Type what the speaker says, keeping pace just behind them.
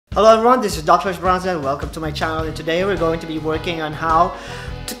Hello everyone, this is Dr. Esperanza and welcome to my channel, and today we're going to be working on how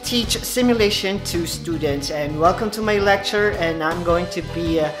to teach simulation to students. And welcome to my lecture, and I'm going to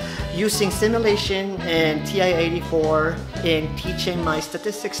be using simulation and TI-84 in teaching my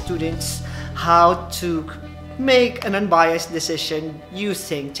statistics students how to make an unbiased decision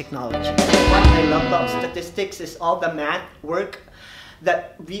using technology. What I love about statistics is all the math work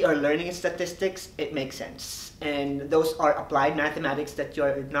that we are learning in statistics. It makes sense. And those are applied mathematics that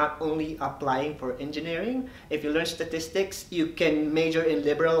you're not only applying for engineering. If you learn statistics, you can major in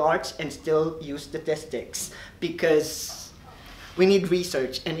liberal arts and still use statistics, because we need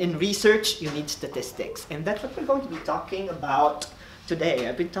research, and in research you need statistics. And that's what we're going to be talking about today.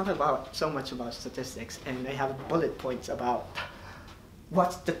 I've been talking about so much about statistics, and I have bullet points about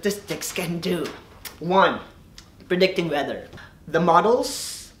what statistics can do. 1, predicting weather. The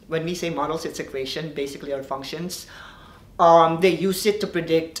models, when we say models, it's equation, basically are functions. They use it to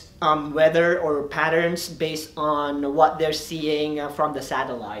predict weather or patterns based on what they're seeing from the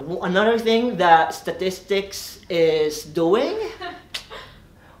satellite. Another thing that statistics is doing,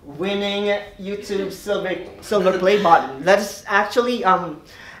 winning YouTube silver play button. That's actually,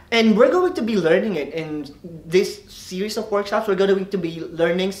 and we're going to be learning it in this series of workshops. We're going to be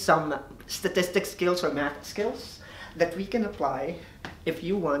learning some statistics skills or math skills that we can apply if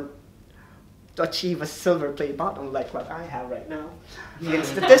you want to achieve a silver play button like what I have right now in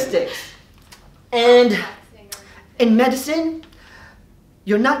statistics. And in medicine,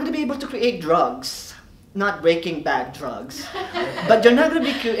 you're not going to be able to create drugs, not Breaking Bad drugs, but you're not going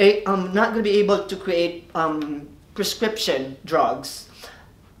to be able to create prescription drugs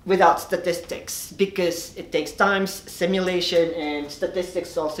without statistics, because it takes time, simulation, and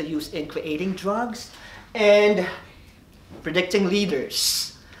statistics also used in creating drugs and predicting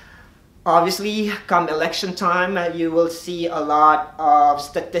leaders. Obviously, come election time, you will see a lot of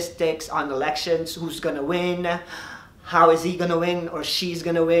statistics on elections. Who's gonna win? How is he gonna win or she's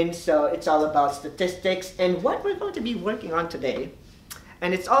gonna win? So it's all about statistics. And what we're going to be working on today,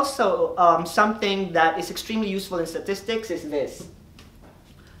 and it's also something that is extremely useful in statistics, is this: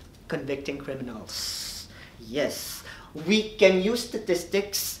 convicting criminals. Yes, we can use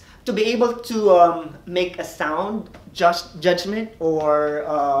statistics to be able to make a sound judgment or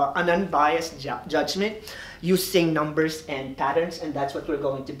an unbiased judgment using numbers and patterns, and that's what we're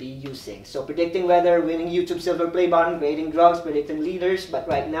going to be using. So predicting weather, winning YouTube silver play button, creating drugs, predicting leaders, but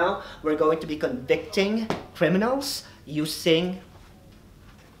right now we're going to be convicting criminals using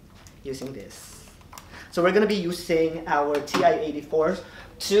this. So we're going to be using our TI-84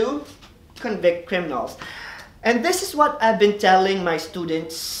 to convict criminals. And this is what I've been telling my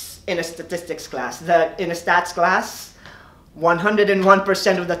students in a statistics class, that in a stats class,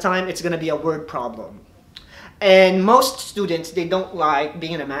 101% of the time it's going to be a word problem. And most students, they don't like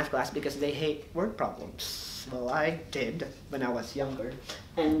being in a math class because they hate word problems. Well, I did when I was younger.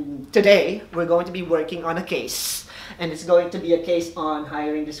 And today we're going to be working on a case, and it's going to be a case on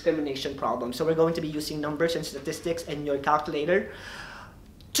hiring discrimination problem. So we're going to be using numbers and statistics and your calculator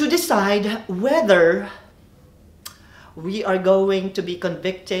to decide whether we are going to be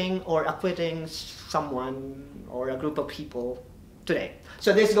convicting or acquitting someone or a group of people today.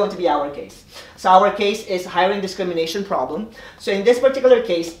 So this is going to be our case. So our case is hiring discrimination problem. So in this particular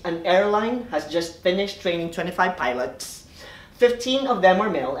case, an airline has just finished training 25 pilots. 15 of them are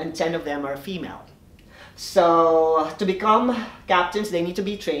male and 10 of them are female. So to become captains, they need to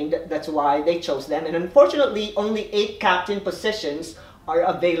be trained. That's why they chose them. And unfortunately, only 8 captain positions are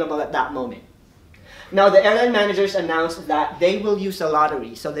available at that moment. Now, the airline managers announced that they will use a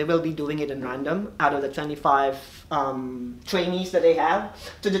lottery, so they will be doing it in random out of the 25 trainees that they have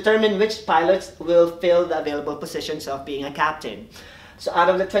to determine which pilots will fill the available positions of being a captain. So out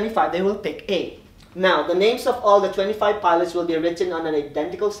of the 25, they will pick 8. Now, the names of all the 25 pilots will be written on an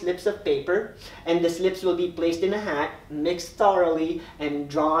identical slips of paper, and the slips will be placed in a hat, mixed thoroughly, and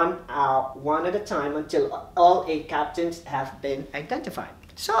drawn out one at a time until all 8 captains have been identified.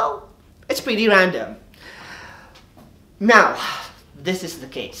 So it's pretty random. Now, this is the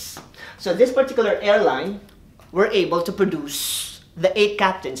case. So this particular airline were able to produce the 8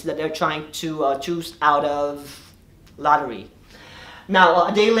 captains that they're trying to choose out of lottery. Now,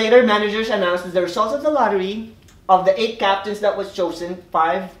 a day later, managers announced the results of the lottery. Of the 8 captains that was chosen,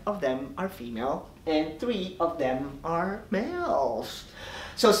 5 of them are female and 3 of them are males.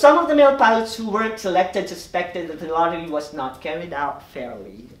 So some of the male pilots who weren't selected suspected that the lottery was not carried out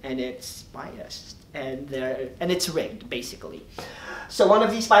fairly, and it's biased, and it's rigged, basically. So one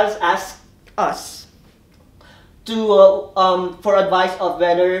of these pilots asked us for advice of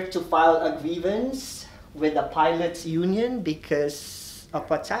whether to file a grievance with the pilots union, because of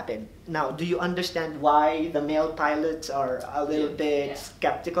what's happened. Now, do you understand why the male pilots are a little bit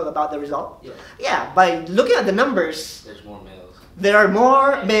skeptical about the result? Yeah. Yeah, by looking at the numbers, There's more males. there are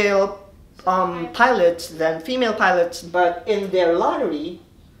more male pilots than female pilots, but in their lottery,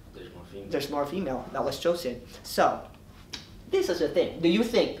 there's more female that was chosen. So, this is the thing. Do you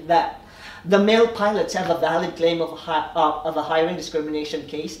think that the male pilots have a valid claim of a hiring discrimination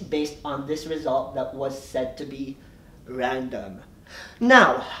case based on this result that was said to be random?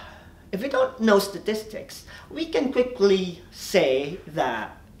 Now, if we don't know statistics, we can quickly say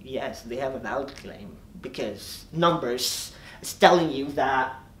that yes, they have a valid claim because numbers is telling you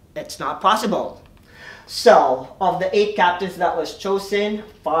that it's not possible. So, of the 8 captains that was chosen,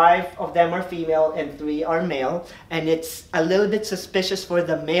 5 of them are female and 3 are male. And it's a little bit suspicious for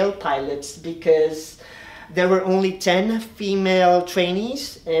the male pilots because there were only 10 female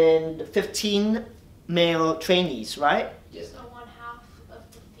trainees and 15 male trainees, right? Yes. So 1/2 of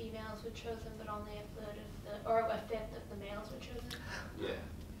the females were chosen, but only a third of the, or a fifth of the males were chosen? Yeah.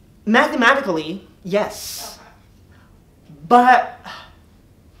 Mathematically, yes. Okay. But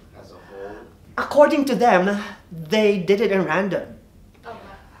As a whole. according to them, they did it in random. Okay.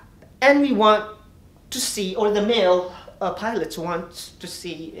 And we want to see, or the male pilots want to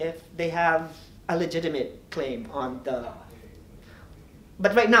see if they have a legitimate claim on the...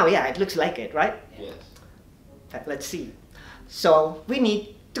 But right now, yeah, it looks like it, right? Yes. Let's see. So we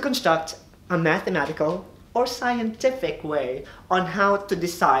need to construct a mathematical or scientific way on how to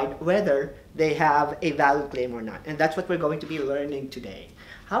decide whether they have a valid claim or not. And that's what we're going to be learning today.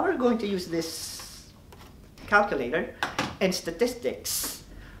 How we're going to use this calculator and statistics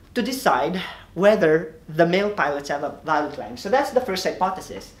to decide whether the male pilots have a valid claim. So that's the first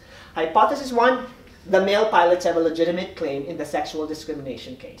hypothesis. Hypothesis 1, the male pilots have a legitimate claim in the sexual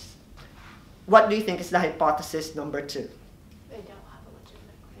discrimination case. What do you think is the hypothesis number 2? They don't have a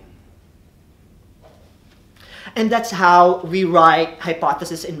legitimate claim. And that's how we write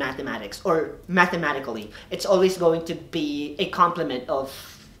hypothesis in mathematics, or mathematically. It's always going to be a complement of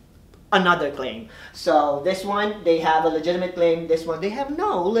another claim. So this one, they have a legitimate claim. This one, they have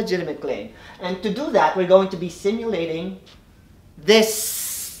no legitimate claim. And to do that, we're going to be simulating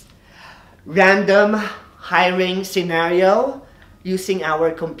this random hiring scenario using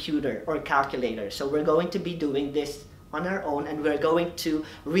our computer or calculator. So we're going to be doing this on our own, and we're going to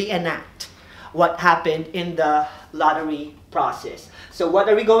reenact what happened in the lottery process. So what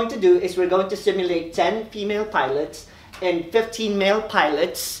are we going to do is we're going to simulate 10 female pilots and 15 male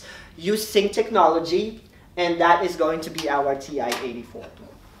pilots using technology, and that is going to be our TI-84.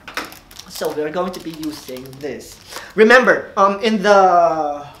 So we're going to be using this. Remember, in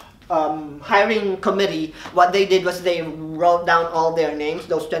the hiring committee, what they did was they wrote down all their names,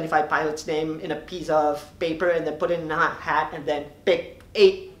 those 25 pilots' name, in a piece of paper, and then put it in a hat, and then pick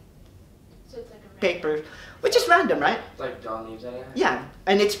 8 So it's like a papers, which is random, right? It's like John leaves that out. Yeah,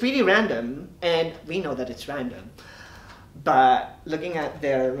 and it's pretty random, and we know that it's random. But looking at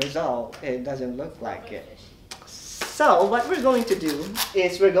their result, it doesn't look like it. So what we're going to do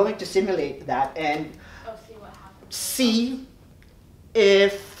is we're going to simulate that and see what happens. see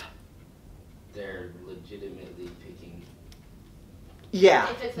if, They're legitimately picking. yeah,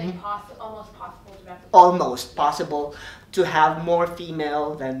 If it's like almost possible to replicate. almost possible to have more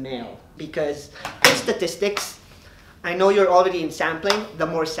female than male. Because in statistics, I know you're already in sampling. The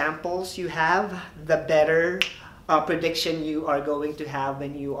more samples you have, the better prediction you are going to have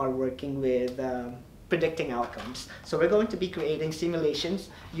when you are working with predicting outcomes. So we're going to be creating simulations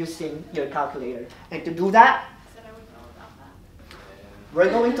using your calculator. And to do that, I said I would know about that. we're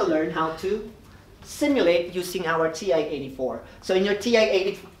going to learn how to simulate using our TI-84. So in your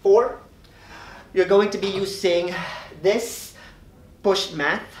TI-84, you're going to be using this push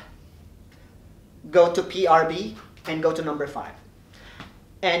math, go to PRB, and go to number 5.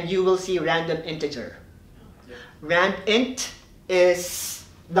 And you will see random integer. Randint is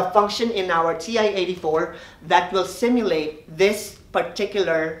the function in our TI-84 that will simulate this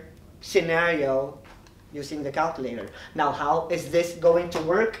particular scenario using the calculator. Now, how is this going to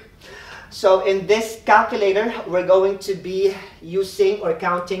work? So in this calculator, we're going to be using or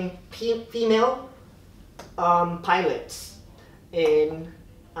counting female pilots in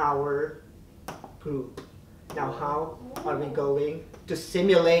our group. Now, how are we going to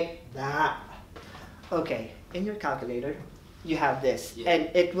simulate that? Okay, in your calculator, you have this, and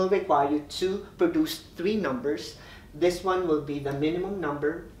it will require you to produce 3 numbers. This one will be the minimum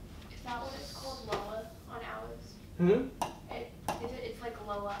number. Is that what it's called, Loa, on ours? It's like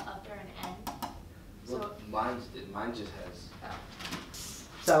Loa after an N. Well, mine just has.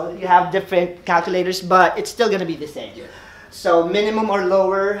 So you have different calculators, but it's still going to be the same. Yeah. So minimum or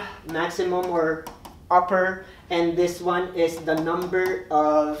lower, maximum or upper, and this one is the number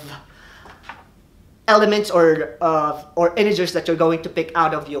of elements or integers that you're going to pick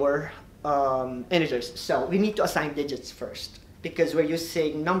out of your integers. So we need to assign digits first because we're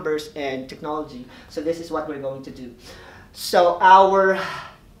using numbers and technology. So this is what we're going to do. So our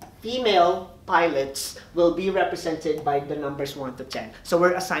female pilots will be represented by the numbers 1 to 10. So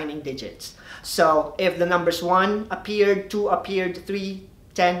we're assigning digits. So if the numbers 1 appeared, 2 appeared, 3,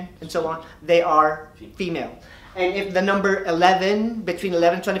 10, and so on, they are female. And if the number 11, between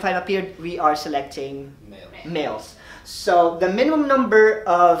 11 and 25 appeared, we are selecting males. So the minimum number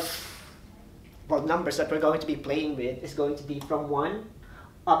of numbers that we're going to be playing with is going to be from 1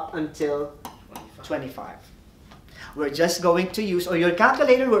 up until 25. We're just going to use, or your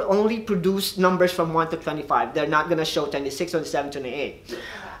calculator will only produce numbers from 1 to 25. They're not going to show 26, 27, 28.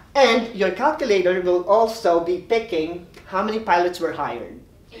 And your calculator will also be picking how many pilots were hired.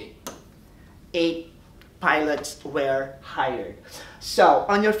 8 pilots were hired. So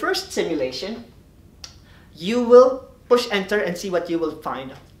on your first simulation, you will push enter and see what you will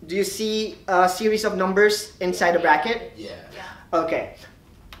find. Do you see a series of numbers inside a bracket? Yeah. Okay.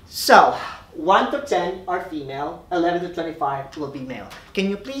 So 1 to 10 are female, 11 to 25 will be male. Can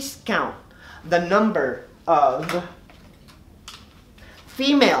you please count the number of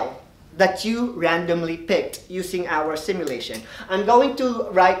female that you randomly picked using our simulation? I'm going to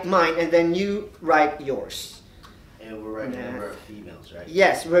write mine and then you write yours. And we're writing the number of females, right?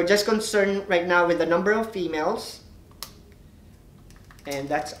 Yes, we're just concerned right now with the number of females. And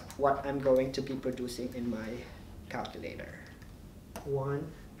that's what I'm going to be producing in my calculator.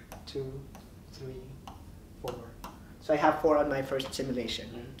 1, 2, 3, 4. So I have 4 on my first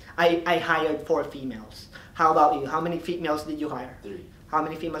simulation. I hired 4 females. How about you? How many females did you hire? 3. How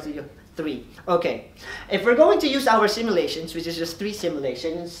many females did you? 3. Okay. If we're going to use our simulations, which is just 3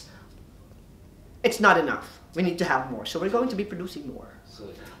 simulations, it's not enough. We need to have more. So we're going to be producing more.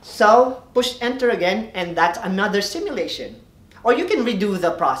 So push enter again, and that's another simulation. Or you can redo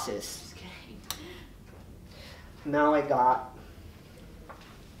the process. Now I got,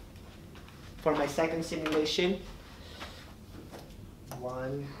 for my second simulation,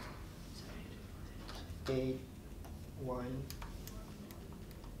 1, 8, 1,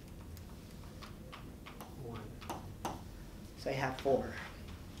 1. So I have 4,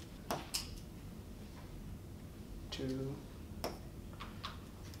 2,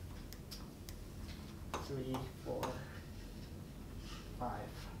 3, 4, 5.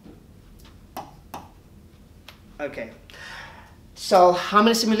 Okay. So how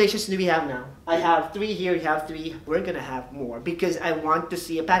many simulations do we have now? I have 3 here, you have 3. We're gonna have more because I want to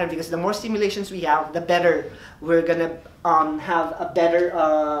see a pattern, because the more simulations we have, the better we're gonna have a better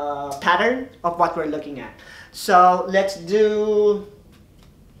pattern of what we're looking at. So let's do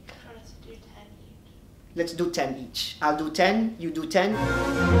 10 each. Let's do 10 each. I'll do 10, you do 10.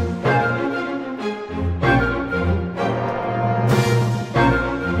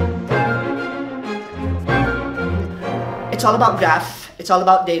 It's all about graph, it's all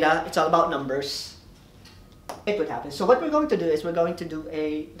about data, it's all about numbers. It would happen. So what we're going to do is we're going to do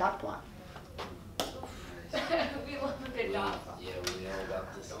a dot plot. We love a good dot. Yeah, we know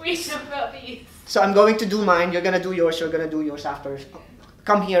about this. We know about these. So I'm going to do mine, you're going to do yours, you're going to do yours after.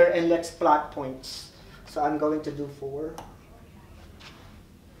 Come here and let's plot points. So I'm going to do 4.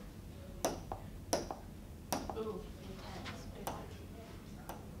 Ooh, intense.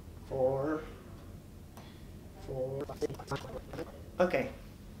 4, 4, 5. Okay.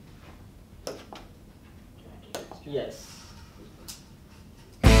 Yes.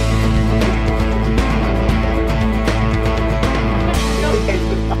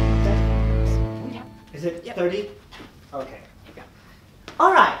 Is it 30? Okay.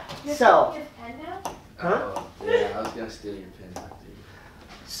 All right. So. Pen now? Huh? Oh, yeah, I was gonna steal your pen after you.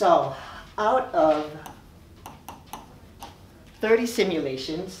 So, out of 30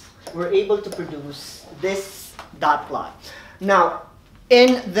 simulations, we're able to produce this dot plot. Now,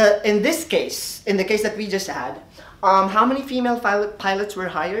 in this case, in the case that we just had, how many female pilots were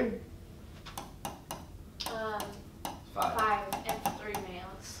hired? 5 and 3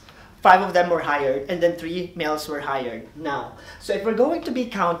 males. 5 of them were hired, and then 3 males were hired. Now, so if we're going to be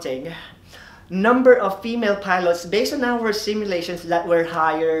counting number of female pilots based on our simulations that were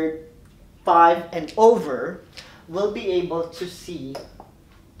hired 5 and over, we'll be able to see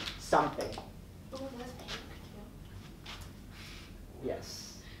something. Oh, that's pink too.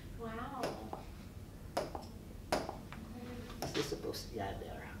 Yes. Wow. Is this supposed to? Yeah,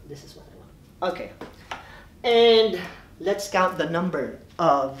 there. This is what I want. Okay. And let's count the number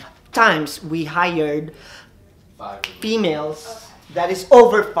of times we hired 5. females Okay. that is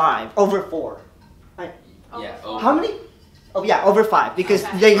over 5, over 4. Yeah. How many? Oh yeah, over 5 because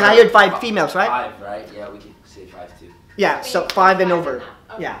Okay. they hired 5 females, right? 5, right? Yeah, we could say 5 too. Yeah, so 5 and over.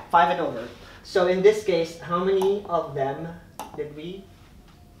 Okay. Yeah, 5 and over. So in this case, how many of them did we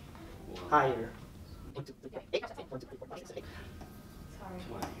hire? Sorry. Come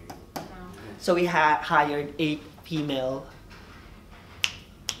on here. No. So we hired 8 female.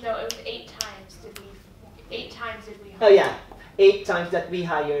 No, it was 8 times. 8 times did we? Oh yeah, 8 times that we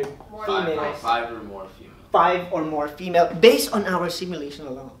hired More females. 5 or more female. 5 or more female based on our simulation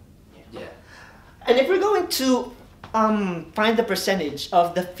alone. Yeah. And if we're going to find the percentage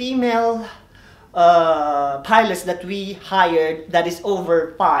of the female pilots that we hired that is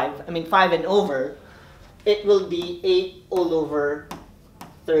over 5, I mean 5 and over, it will be 8 all over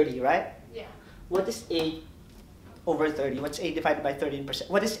 30, right? Yeah. What is 8 over 30? What's 8 divided by 13%?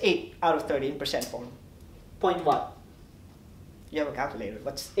 What is 8 out of 30 in percent form? Point what? You have a calculator.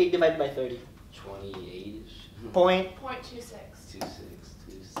 What's 8 divided by 30? 28-ish. Point, 0.26.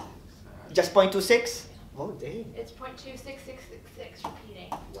 26. just 0.26? Oh, dang. It's 0.26666 repeating.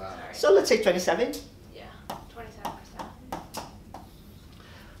 Wow. Sorry. So let's say 27. Yeah. 27%.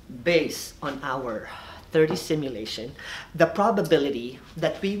 Based on our 30 simulation, the probability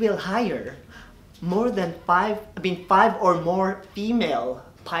that we will hire more than 5 or more female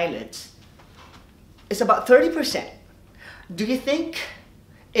pilots is about 30%. Do you think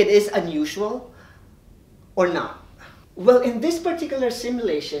it is unusual or not? Well, in this particular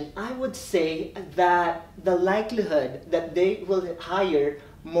simulation, I would say that the likelihood that they will hire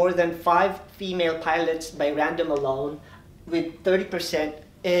more than 5 female pilots by random alone with 30%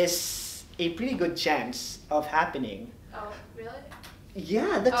 is a pretty good chance of happening. Oh, really?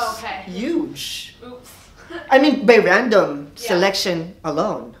 Yeah, that's Oh, okay. huge. Oops. I mean, by random Yeah. selection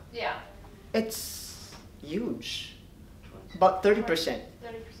alone, Yeah. it's huge. About 30%.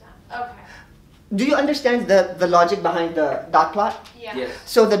 30%. Okay. Do you understand the logic behind the dot plot? Yeah. Yes.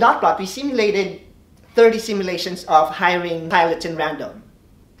 So the dot plot, we simulated 30 simulations of hiring pilots in random.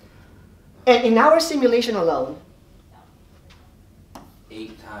 And in our simulation alone,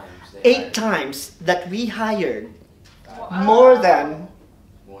 8 times. 8 times that we hired Wow. more than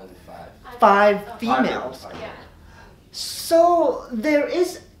More than 5. 5 Oh. females. Five. Yeah. So there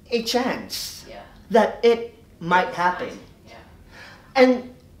is a chance Yeah. that it might happen. Yeah.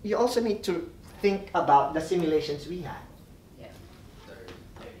 And you also need to think about the simulations we had. Yeah. 30.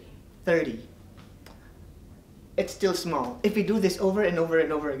 30. 30. It's still small. If we do this over and over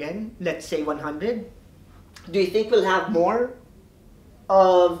and over again, let's say 100, do you think we'll have more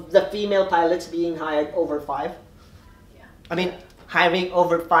of the female pilots being hired over 5? Yeah. I mean, hiring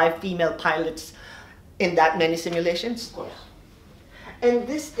over 5 female pilots in that many simulations? Of course. And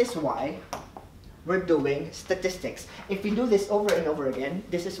this is why we're doing statistics. If we do this over and over again,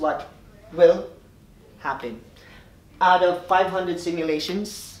 this is what will happen. Out of 500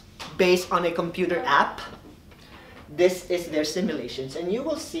 simulations based on a computer app, this is their simulations. And you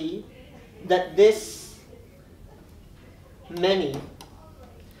will see that this many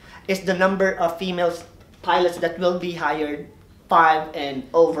is the number of female pilots that will be hired 5 and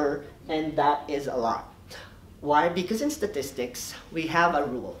over, and that is a lot. Why? Because in statistics, we have a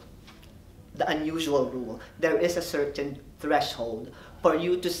rule, the unusual rule. There is a certain threshold for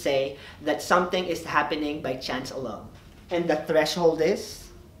you to say that something is happening by chance alone. And the threshold is?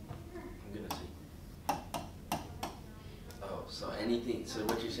 I'm gonna see. Oh, so anything. So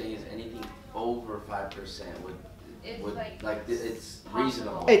what you're saying is anything over 5% It's would like it's possible.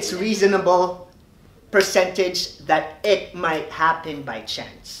 reasonable. It's reasonable percentage that it might happen by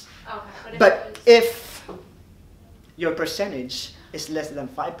chance. Okay. But it was, if your percentage is less than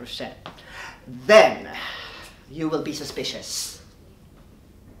 5%, then you will be suspicious.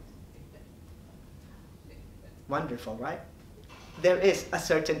 Wonderful, right? There is a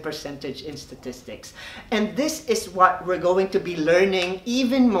certain percentage in statistics. And this is what we're going to be learning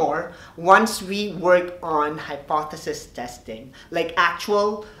even more once we work on hypothesis testing, like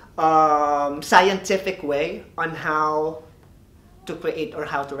actual scientific way on how to create or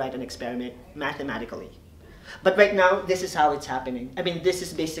how to write an experiment mathematically. But right now, this is how it's happening. I mean, this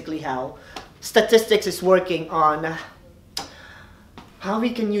is basically how statistics is working on how we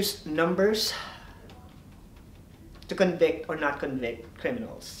can use numbers to convict or not convict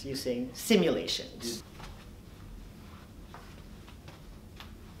criminals using simulations.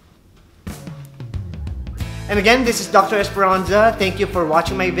 And again, this is Dr. Esperanza. Thank you for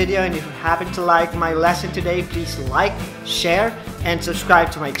watching my video, and if you happen to like my lesson today, please like, share, and subscribe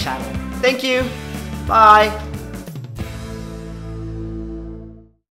to my channel. Thank you. Bye.